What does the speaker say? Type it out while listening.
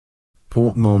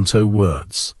Portmanteau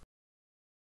words.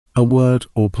 A word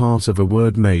or part of a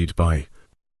word made by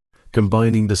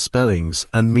combining the spellings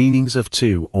and meanings of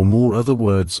two or more other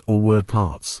words or word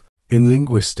parts. In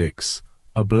linguistics,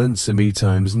 a blend is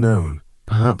sometimes known,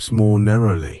 perhaps more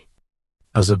narrowly,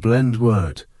 as a blend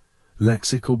word,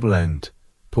 lexical blend,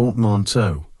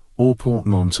 portmanteau, or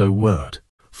portmanteau word.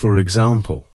 For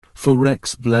example,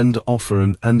 forex blend offer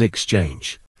and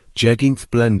exchange, jeggings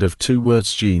blend of two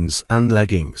words jeans and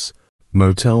leggings,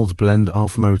 motels blend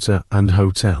of motor and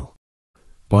hotel,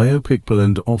 biopic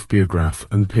blend of biograph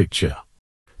and picture,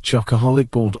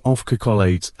 chocoholic blend of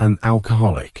chocolate and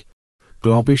alcoholic,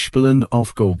 globish blend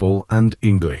of global and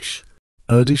English,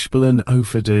 Urdish blend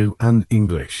of Urdu and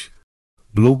English,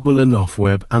 blog blend of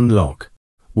web and log,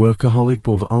 workaholic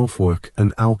blend of work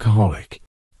and alcoholic,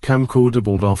 camcorder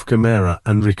blend of camera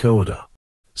and recorder,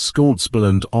 skirts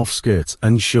blend of skirts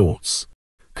and shorts,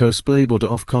 cosplay blend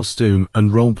of costume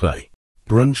and roleplay,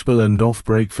 brunch blend of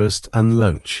breakfast and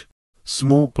lunch,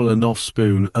 smoke blend of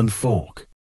spoon and fork,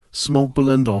 smoke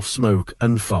blend of smoke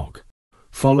and fog.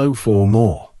 Follow for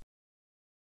more.